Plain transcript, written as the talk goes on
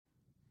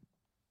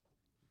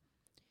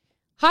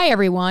Hi,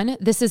 everyone.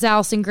 This is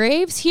Allison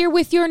Graves here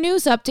with your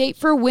news update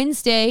for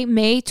Wednesday,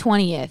 May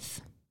 20th.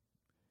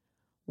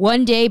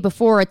 One day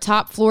before a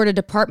top Florida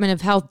Department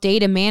of Health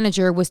data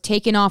manager was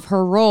taken off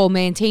her role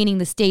maintaining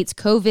the state's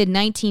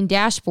COVID-19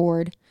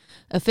 dashboard,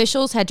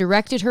 officials had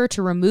directed her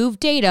to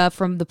remove data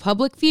from the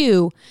public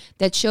view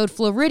that showed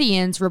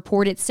Floridians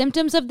reported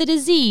symptoms of the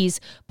disease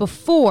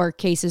before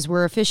cases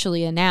were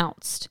officially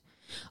announced.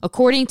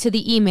 According to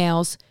the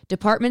emails,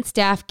 department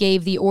staff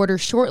gave the order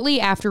shortly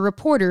after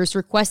reporters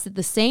requested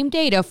the same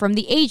data from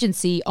the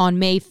agency on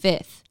May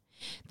 5th.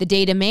 The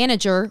data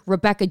manager,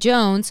 Rebecca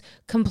Jones,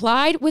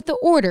 complied with the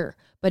order,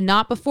 but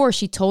not before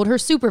she told her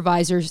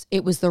supervisors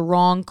it was the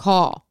wrong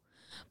call.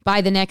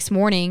 By the next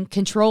morning,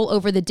 control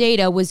over the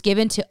data was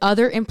given to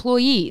other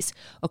employees,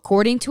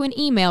 according to an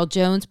email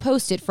Jones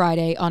posted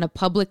Friday on a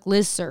public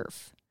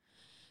listserv.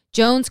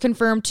 Jones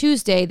confirmed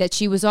Tuesday that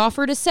she was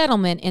offered a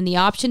settlement and the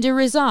option to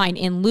resign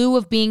in lieu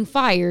of being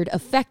fired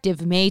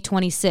effective May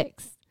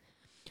 26th.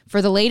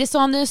 For the latest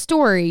on this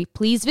story,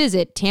 please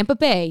visit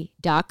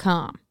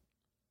tampabay.com.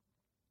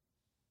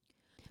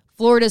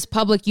 Florida's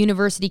public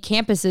university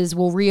campuses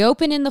will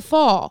reopen in the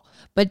fall,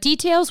 but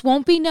details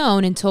won't be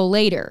known until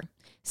later.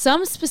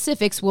 Some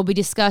specifics will be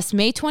discussed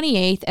May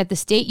 28th at the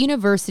State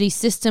University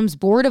System's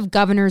Board of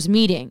Governors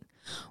meeting,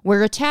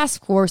 where a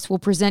task force will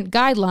present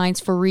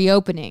guidelines for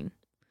reopening.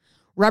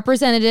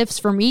 Representatives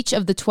from each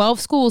of the 12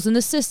 schools in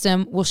the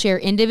system will share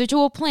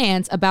individual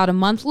plans about a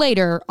month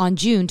later on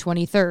June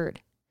 23rd.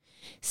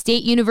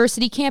 State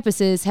university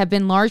campuses have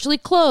been largely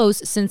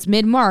closed since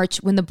mid-March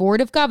when the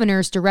Board of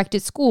Governors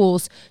directed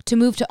schools to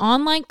move to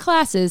online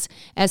classes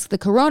as the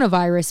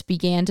coronavirus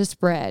began to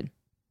spread.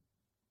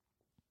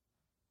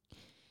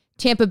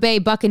 Tampa Bay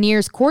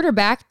Buccaneers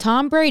quarterback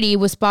Tom Brady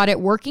was spotted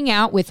working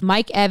out with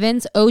Mike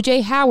Evans,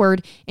 O.J.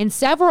 Howard, and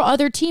several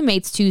other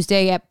teammates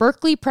Tuesday at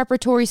Berkeley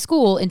Preparatory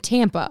School in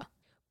Tampa.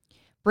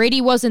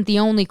 Brady wasn't the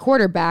only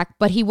quarterback,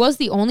 but he was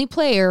the only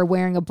player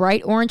wearing a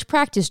bright orange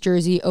practice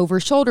jersey over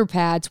shoulder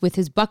pads with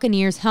his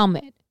Buccaneers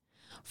helmet.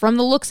 From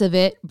the looks of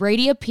it,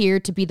 Brady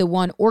appeared to be the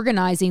one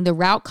organizing the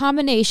route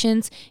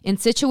combinations and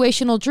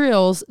situational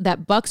drills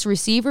that Bucs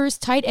receivers,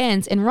 tight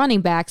ends, and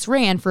running backs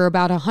ran for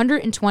about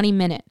 120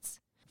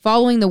 minutes.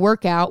 Following the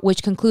workout,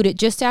 which concluded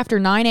just after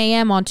 9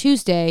 a.m. on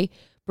Tuesday,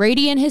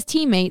 Brady and his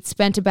teammates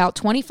spent about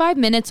 25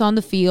 minutes on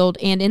the field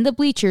and in the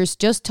bleachers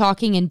just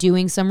talking and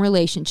doing some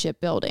relationship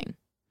building.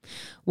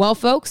 Well,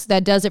 folks,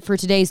 that does it for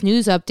today's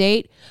news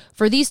update.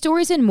 For these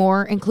stories and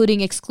more, including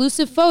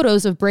exclusive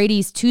photos of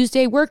Brady's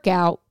Tuesday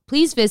workout,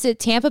 please visit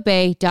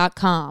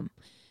tampabay.com.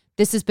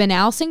 This has been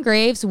Allison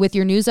Graves with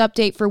your news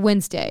update for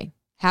Wednesday.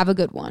 Have a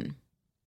good one.